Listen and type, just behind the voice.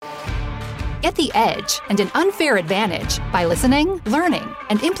Get the edge and an unfair advantage by listening, learning,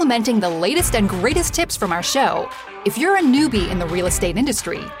 and implementing the latest and greatest tips from our show. If you're a newbie in the real estate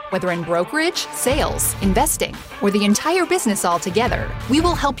industry, whether in brokerage, sales, investing, or the entire business altogether, we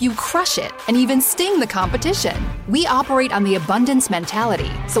will help you crush it and even sting the competition. We operate on the abundance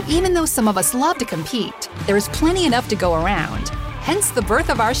mentality, so even though some of us love to compete, there's plenty enough to go around. Hence the birth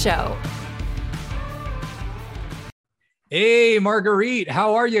of our show. Hey, Marguerite,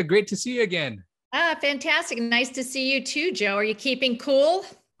 how are you? Great to see you again. Fantastic. Nice to see you too, Joe. Are you keeping cool?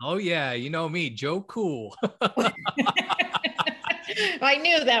 Oh, yeah. You know me, Joe Cool. I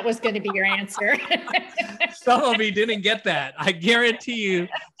knew that was going to be your answer. Some of you didn't get that. I guarantee you,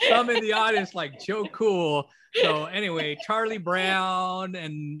 some in the audience like Joe Cool. So anyway, Charlie Brown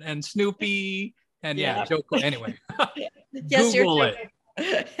and Snoopy and yeah, Joe Cool. Anyway, Yes, Google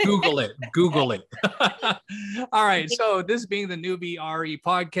it. Google it. All right. So this being the Newbie RE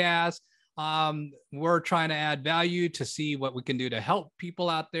podcast, we're trying to add value to see what we can do to help people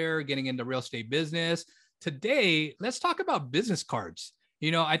out there getting into real estate business. Today, let's talk about business cards.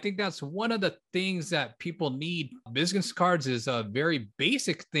 You know, I think that's one of the things that people need. Business cards is a very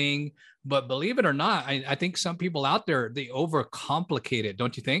basic thing, but believe it or not, I think some people out there, they overcomplicate it.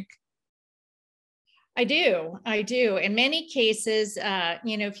 Don't you think? I do. In many cases,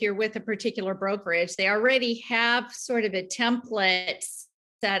 if you're with a particular brokerage, they already have sort of a template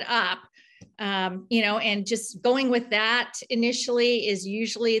set up, and just going with that initially is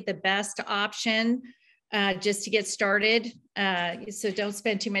usually the best option just to get started. So don't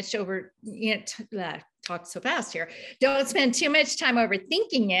spend too much talk so fast here. Don't spend too much time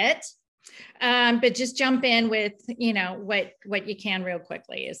overthinking it. But just jump in with, what you can real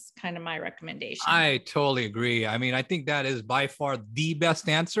quickly is kind of my recommendation. I totally agree. I mean, I think that is by far the best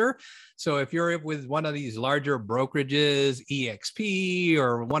answer. So if you're with one of these larger brokerages, EXP,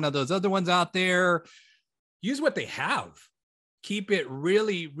 or one of those other ones out there, use what they have. Keep it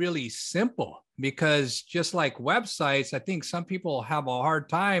really, really simple, because just like websites, I think some people have a hard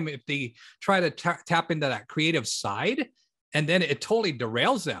time if they try to tap into that creative side, and then it totally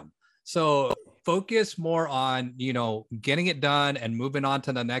derails them. So focus more on, getting it done and moving on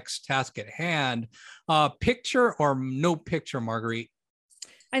to the next task at hand. Picture or no picture, Marguerite?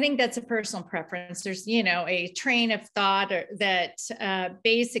 I think that's a personal preference. There's, a train of thought that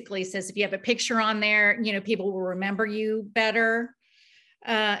basically says if you have a picture on there, people will remember you better.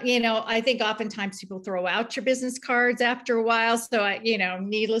 I think oftentimes people throw out your business cards after a while. So,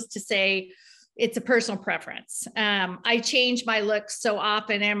 needless to say, it's a personal preference. I change my look so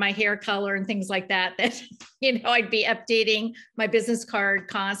often and my hair color and things like that, I'd be updating my business card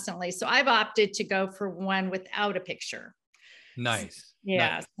constantly. So I've opted to go for one without a picture. Nice.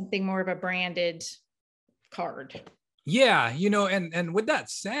 Yeah. Nice. Something more of a branded card. Yeah. And with that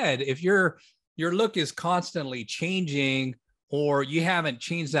said, if your look is constantly changing, or you haven't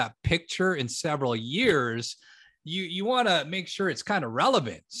changed that picture in several years, you want to make sure it's kind of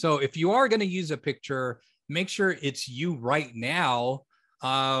relevant. So if you are going to use a picture, make sure it's you right now.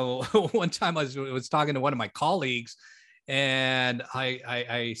 One time I was talking to one of my colleagues, and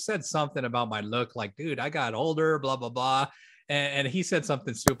I said something about my look, like, dude, I got older, blah, blah, blah. And he said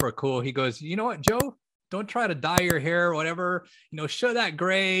something super cool. He goes, you know what, Joe? Don't try to dye your hair or whatever. Show that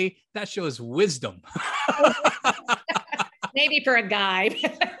gray. That shows wisdom. Maybe for a guy.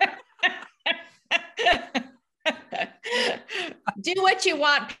 Do what you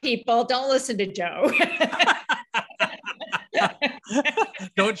want, people. Don't listen to Joe.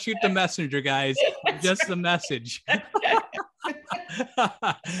 Don't shoot the messenger, guys. Just the message.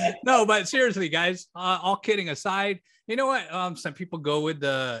 No, but seriously, guys, all kidding aside, you know what? Some people go with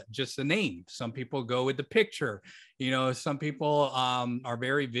just the name. Some people go with the picture. Some people are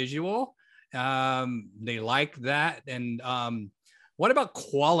very visual. They like that. And what about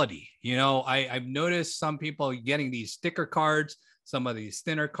quality? I've noticed some people getting these sticker cards, some of these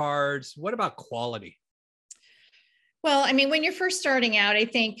thinner cards. What about quality? Well, I mean, when you're first starting out, I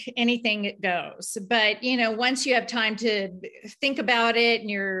think anything goes. But, once you have time to think about it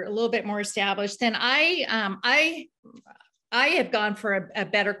and you're a little bit more established, then I have gone for a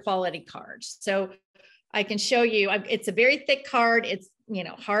better quality card. So I can show you, it's a very thick card. It's,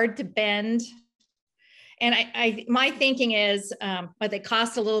 hard to bend. And my thinking is, but they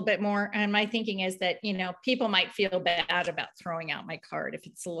cost a little bit more. And my thinking is that, people might feel bad about throwing out my card if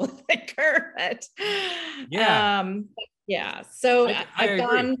it's a little thicker. But yeah. So I've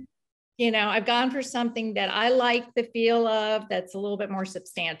gone, I've gone for something that I like the feel of, that's a little bit more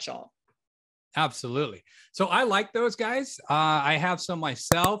substantial. Absolutely. So I like those guys. I have some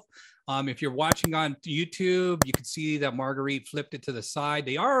myself. If you're watching on YouTube, you can see that Marguerite flipped it to the side.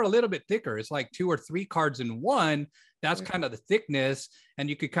 They are a little bit thicker. It's like 2 or 3 cards in one. That's kind of the thickness. And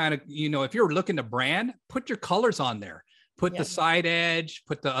you could kind of, if you're looking to brand, put your colors on there. Put the side edge,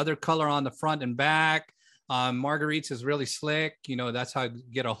 put the other color on the front and back. Marguerite's is really slick. That's how I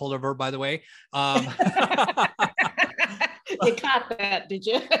get a hold of her, by the way. You caught that, did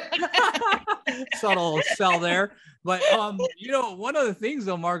you? Subtle sell there. But, one of the things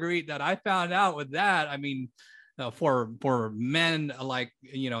though, Marguerite, that I found out with that, I mean, for men, like,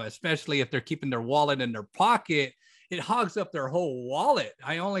 especially if they're keeping their wallet in their pocket, it hogs up their whole wallet.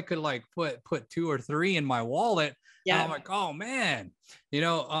 I only could like put 2 or 3 in my wallet. Yeah. And I'm like, oh man,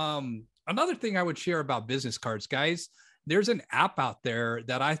 another thing I would share about business cards, guys, there's an app out there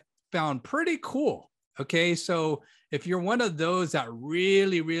that I found pretty cool. Okay. So if you're one of those that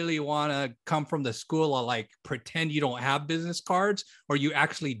really, really want to come from the school of like pretend you don't have business cards, or you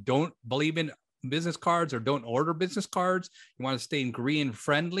actually don't believe in business cards or don't order business cards, you want to stay green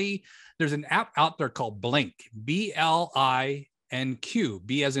friendly, there's an app out there called Blink, BLINQ,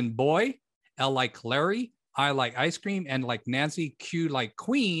 B as in boy, L like Larry, I like ice cream, and like Nancy, Q like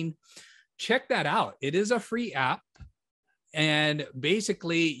queen. Check that out. It is a free app. And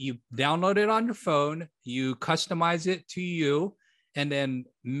basically you download it on your phone, you customize it to you, and then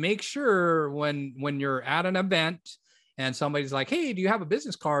make sure when you're at an event and somebody's like, hey, do you have a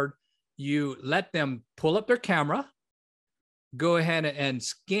business card? You let them pull up their camera, go ahead and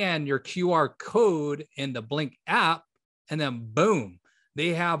scan your QR code in the Blink app, and then boom, they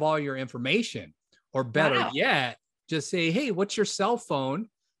have all your information. Or better yet, just say, hey, what's your cell phone?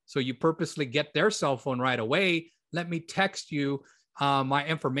 So you purposely get their cell phone right away. Let me text you my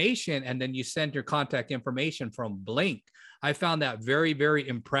information, and then you send your contact information from Blink. I found that very, very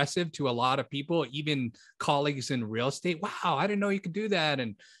impressive to a lot of people, even colleagues in real estate. Wow, I didn't know you could do that.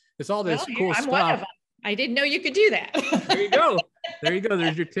 And it's all this cool I'm stuff. one of them. I didn't know you could do that. There you go. There you go.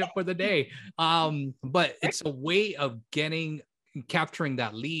 There's your tip for the day. But it's a way of capturing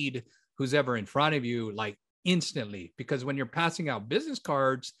that lead, who's ever in front of you, like instantly. Because when you're passing out business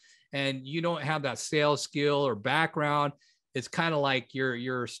cards and you don't have that sales skill or background, it's kind of like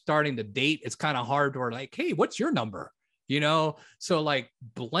you're starting to date. It's kind of hard to like, hey, what's your number? So like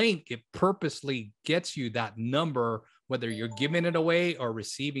Blink, it purposely gets you that number, whether you're giving it away or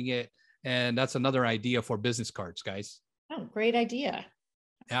receiving it. And that's another idea for business cards, guys. Oh, great idea.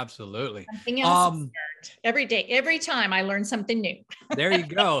 Absolutely. Something else every day, every time I learn something new. There you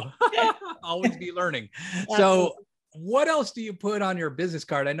go. Always be learning. So what else do you put on your business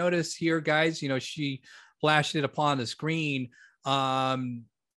card? I noticed here, guys, she flashed it upon the screen.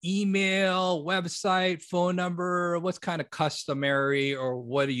 Email, website, phone number, what's kind of customary, or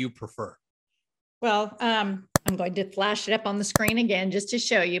what do you prefer? Well, I'm going to flash it up on the screen again just to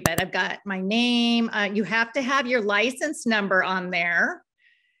show you, but I've got my name. You have to have your license number on there,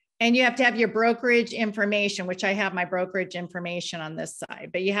 and you have to have your brokerage information, which I have my brokerage information on this side,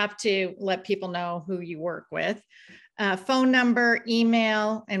 but you have to let people know who you work with. Phone number,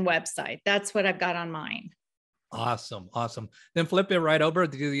 email, and website. That's what I've got on mine. Awesome. Then flip it right over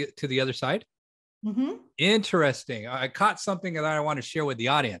to the other side. Mm-hmm. Interesting. I caught something that I want to share with the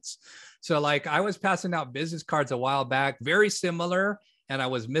audience. So like I was passing out business cards a while back, very similar. And I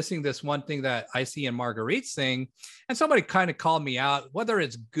was missing this one thing that I see in Marguerite's thing. And somebody kind of called me out, whether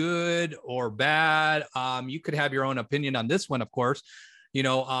it's good or bad. You could have your own opinion on this one, of course. He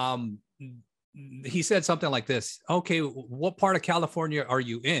said something like this. Okay, what part of California are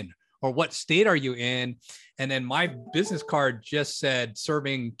you in? Or what state are you in? And then my business card just said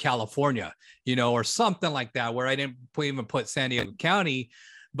serving California, or something like that, where I didn't even put San Diego County.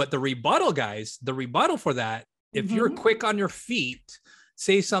 But the rebuttal, guys, for that, if you're quick on your feet,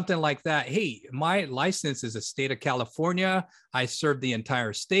 say something like that. Hey, my license is a state of California. I serve the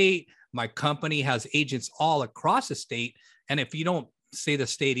entire state. My company has agents all across the state. And if you don't say the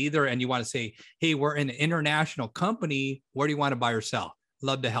state either, and you want to say, hey, we're an international company, where do you want to buy or sell?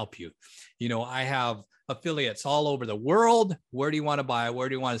 Love to help you. I have affiliates all over the world. Where do you want to buy? Where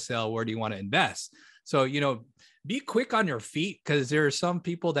do you want to sell? Where do you want to invest? So, be quick on your feet, because there are some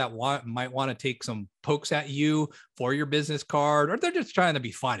people that might want to take some pokes at you for your business card, or they're just trying to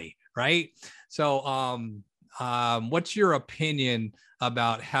be funny, right? So, what's your opinion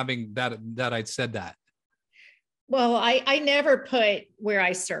about having that I'd said that? Well, I never put where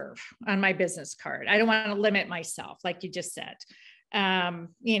I serve on my business card. I don't want to limit myself, like you just said.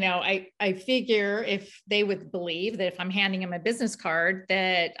 I figure if they would believe that if I'm handing them a business card,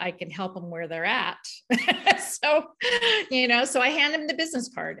 that I can help them where they're at. So, so I hand them the business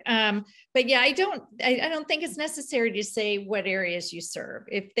card. But yeah, I don't think it's necessary to say what areas you serve.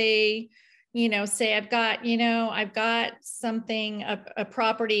 If they, say I've got something, a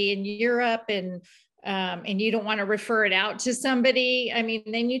property in Europe, and you don't want to refer it out to somebody, I mean,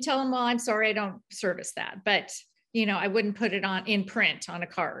 then you tell them, well, I'm sorry, I don't service that. But I wouldn't put it on in print on a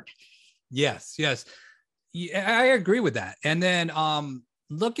card. Yes. Yeah, I agree with that. And then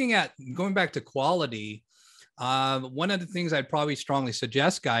going back to quality, one of the things I'd probably strongly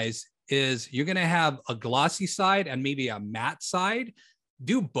suggest, guys, is you're going to have a glossy side and maybe a matte side.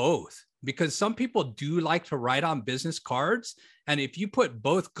 Do both, because some people do like to write on business cards. And if you put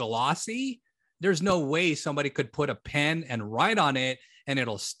both glossy, there's no way somebody could put a pen and write on it and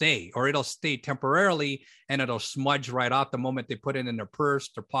it'll stay, or it'll stay temporarily and it'll smudge right off the moment they put it in their purse,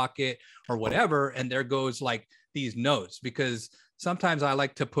 their pocket, or whatever. And there goes like these notes, because sometimes I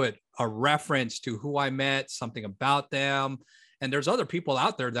like to put a reference to who I met, something about them. And there's other people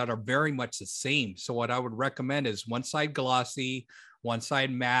out there that are very much the same. So what I would recommend is one side glossy, one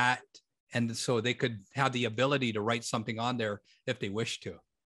side matte. And so they could have the ability to write something on there if they wish to.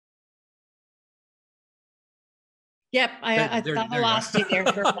 Yep, I thought I lost you there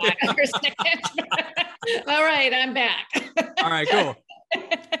for a second. All right, I'm back. All right, cool.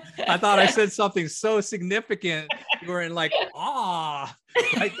 I thought I said something so significant. You were in like,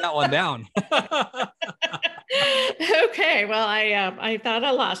 write that one down. Okay, well, I thought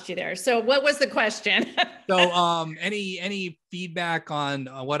I lost you there. So what was the question? So any feedback on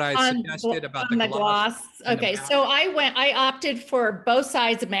what I suggested about the gloss? Okay, so I opted for both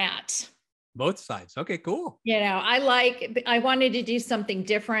sides matte. Both sides. Okay, cool. I wanted to do something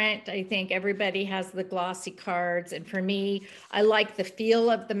different. I think everybody has the glossy cards. And for me, I like the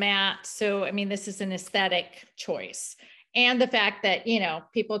feel of the matte. So, I mean, this is an aesthetic choice. And the fact that,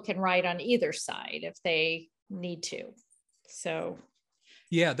 people can write on either side if they need to. So.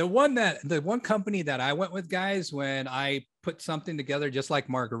 Yeah, the one company that I went with, guys, when I put something together, just like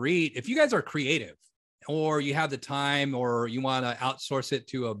Marguerite, if you guys are creative, or you have the time, or you want to outsource it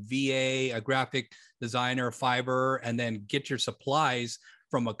to a VA, a graphic designer, Fiverr, and then get your supplies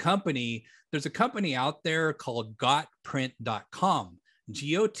from a company, there's a company out there called gotprint.com.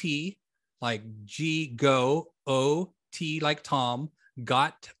 G-O-T, like G-Go-O-T, like Tom,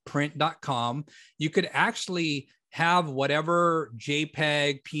 gotprint.com. You could actually have whatever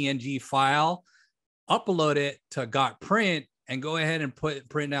JPEG, PNG file, upload it to GotPrint, and go ahead and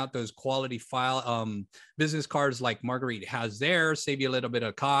print out those quality file business cards like Marguerite has there, save you a little bit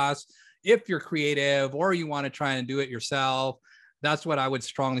of cost. If you're creative or you want to try and do it yourself, that's what I would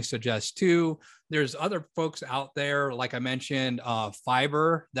strongly suggest too. There's other folks out there, like I mentioned,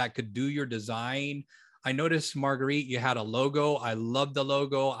 Fiverr, that could do your design. I noticed, Marguerite, you had a logo. I love the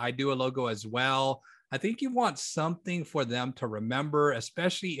logo. I do a logo as well. I think you want something for them to remember,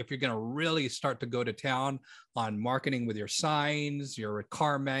 especially if you're going to really start to go to town on marketing with your signs, your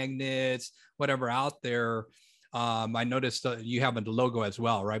car magnets, whatever out there. I noticed you have a logo as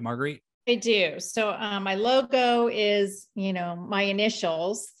well, right, Marguerite? I do. So my logo is, my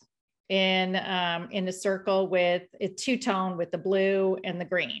initials in a circle with a two-tone with the blue and the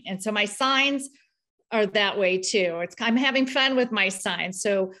green. And so my signs are that way too. I'm having fun with my signs.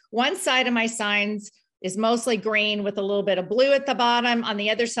 So one side of my signs is mostly green with a little bit of blue at the bottom. On the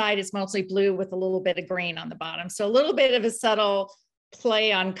other side, it's mostly blue with a little bit of green on the bottom. So a little bit of a subtle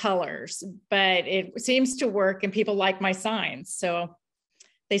play on colors, but it seems to work and people like my signs. So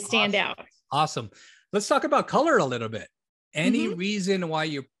they stand out. Awesome. Let's talk about color a little bit. Any reason why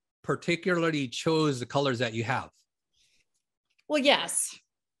you particularly chose the colors that you have? Well, yes,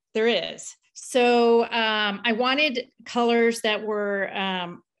 there is. So I wanted colors that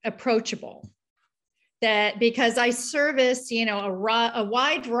were approachable. That because I service, a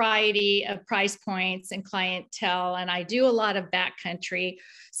wide variety of price points and clientele, and I do a lot of backcountry.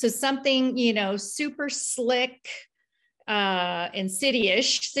 So something, super slick and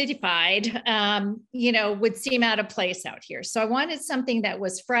cityfied, would seem out of place out here. So I wanted something that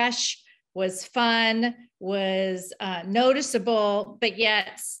was fresh, was fun, was noticeable, but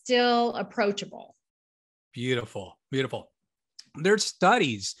yet still approachable. Beautiful, beautiful. There's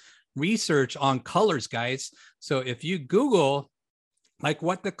studies, research on colors, guys. So if you Google like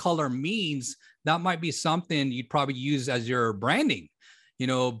what the color means, that might be something you'd probably use as your branding.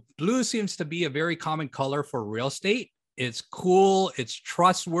 Blue seems to be a very common color for real estate. It's cool. It's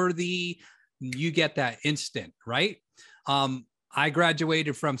trustworthy. You get that instant, right? I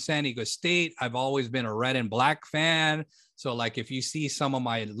graduated from San Diego State. I've always been a red and black fan. So like if you see some of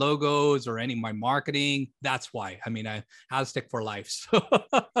my logos or any of my marketing, that's why. I mean, I stick for life. So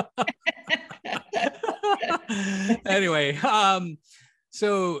anyway,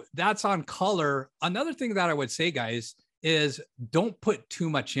 so that's on color. Another thing that I would say, guys, is don't put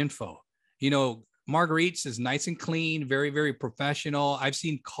too much info. Marguerite's is nice and clean, very, very professional. I've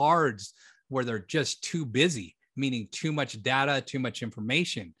seen cards where they're just too busy, meaning too much data, too much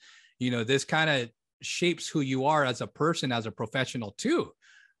information. This kind of shapes who you are as a person, as a professional too.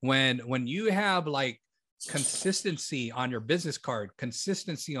 When you have like consistency on your business card,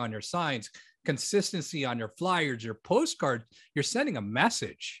 consistency on your signs, consistency on your flyers, your postcards, you're sending a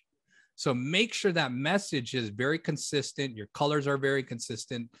message. So make sure that message is very consistent. Your colors are very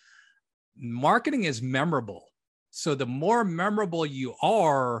consistent. Marketing is memorable. So the more memorable you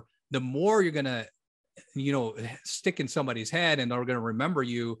are, the more you're going to, stick in somebody's head, and they're going to remember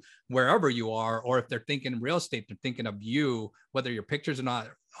you wherever you are. Or if they're thinking real estate, they're thinking of you, whether your pictures are not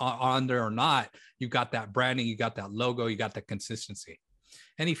on there or not. You've got that branding, you got that logo, you got that consistency.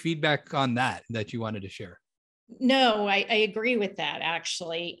 Any feedback on that you wanted to share? No, I agree with that,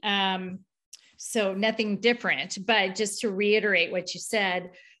 actually. So nothing different, but just to reiterate what you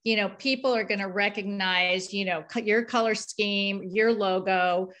said, people are going to recognize, your color scheme, your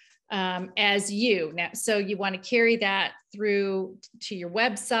logo, as you now. So you want to carry that through to your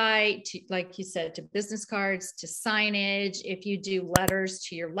website, to, like you said, to business cards, to signage. If you do letters,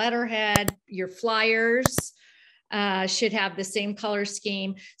 to your letterhead, your flyers should have the same color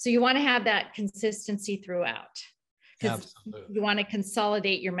scheme. So you want to have that consistency throughout, because you want to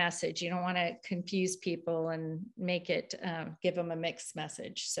consolidate your message. You don't want to confuse people and make it, give them a mixed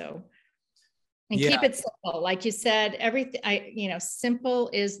message. So, and keep it simple. Like you said, everything, simple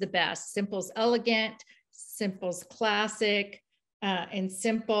is the best. Simple's elegant, simple's classic, and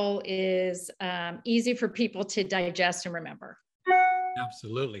simple is easy for people to digest and remember.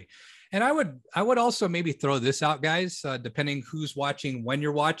 Absolutely. And I would also maybe throw this out, guys, depending who's watching, when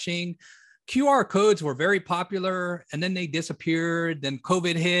you're watching. QR codes were very popular, and then they disappeared. Then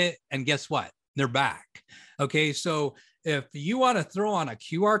COVID hit, and guess what? They're back. Okay. So if you want to throw on a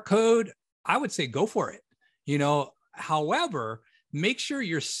QR code, I would say go for it. However, make sure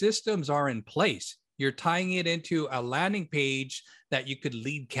your systems are in place. You're tying it into a landing page that you could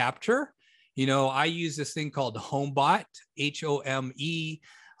lead capture. I use this thing called HomeBot, HOME,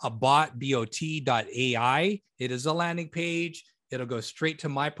 a bot, bot.ai. It is a landing page. It'll go straight to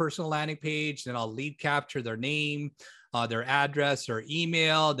my personal landing page. Then I'll lead capture their name, their address or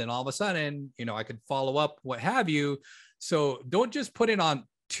email. Then all of a sudden, I could follow up, what have you. So don't just put it on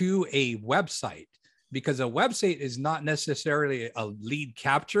to a website, because a website is not necessarily a lead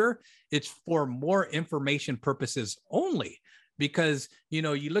capture. It's for more information purposes only. Because,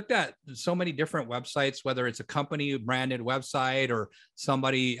 you looked at so many different websites, whether it's a company branded website or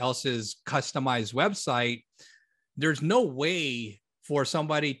somebody else's customized website, there's no way for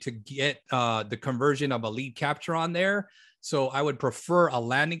somebody to get the conversion of a lead capture on there. So I would prefer a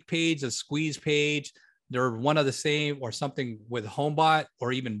landing page, a squeeze page. They're one of the same, or something with HomeBot,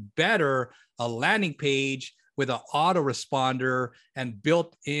 or even better, a landing page with an autoresponder and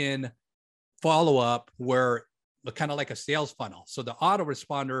built-in follow-up, where kind of like a sales funnel. So the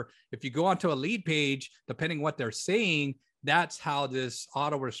autoresponder, if you go onto a lead page, depending what they're saying, that's how this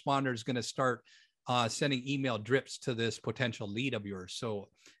autoresponder is going to start sending email drips to this potential lead of yours. So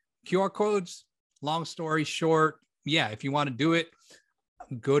QR codes, long story short, if you want to do it,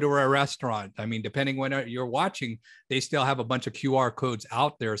 go to a restaurant. I mean, depending when you're watching, they still have a bunch of QR codes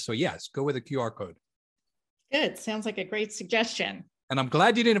out there. So yes, go with a QR code. Good. Sounds like a great suggestion. And I'm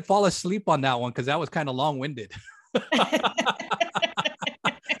glad you didn't fall asleep on that one, because that was kind of long-winded.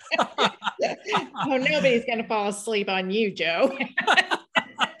 Oh, nobody's going to fall asleep on you, Joe.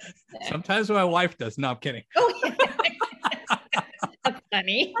 Sometimes my wife does. No, I'm kidding. Oh, that's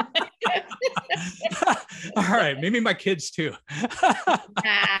funny. All right. Maybe my kids too.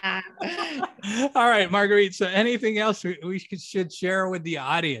 All right, Marguerite. So anything else we should share with the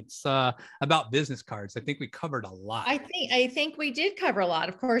audience about business cards? I think we covered a lot. I think we did cover a lot.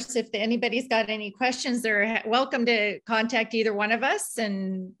 Of course, if anybody's got any questions, they're welcome to contact either one of us,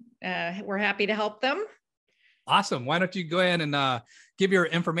 and we're happy to help them. Awesome. Why don't you go ahead and give your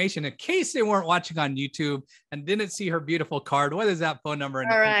information in case they weren't watching on YouTube and didn't see her beautiful card. What is that phone number?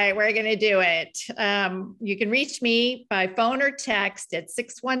 All right, we're going to do it. You can reach me by phone or text at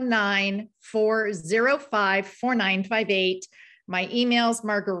 619-405-4958. My email's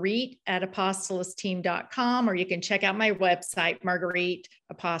marguerite@apostolasteam.com, or you can check out my website,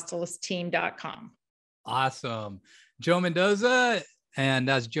 margueriteapostolasteam.com. Awesome. Joe Mendoza, and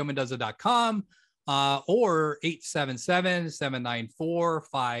that's joemendoza.com. or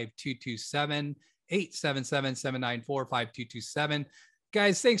 877-794-5227, 877-794-5227.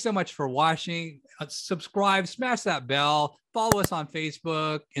 Guys, thanks so much for watching. Subscribe, smash that bell, follow us on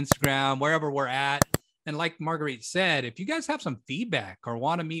Facebook, Instagram, wherever we're at. And like Marguerite said, if you guys have some feedback or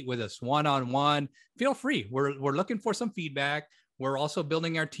want to meet with us one-on-one, feel free. We're looking for some feedback. We're also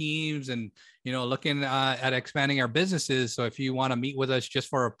building our teams and, looking at expanding our businesses. So if you want to meet with us just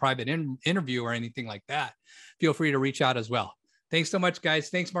for a private interview or anything like that, feel free to reach out as well. Thanks so much, guys.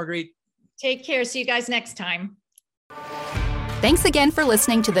 Thanks, Marguerite. Take care. See you guys next time. Thanks again for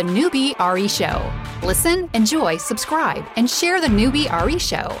listening to the Newbie RE Show. Listen, enjoy, subscribe, and share the Newbie RE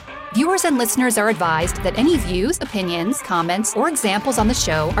Show. Viewers and listeners are advised that any views, opinions, comments, or examples on the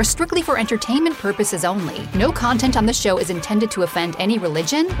show are strictly for entertainment purposes only. No content on the show is intended to offend any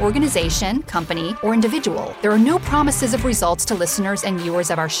religion, organization, company, or individual. There are no promises of results to listeners and viewers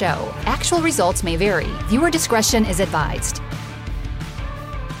of our show. Actual results may vary. Viewer discretion is advised.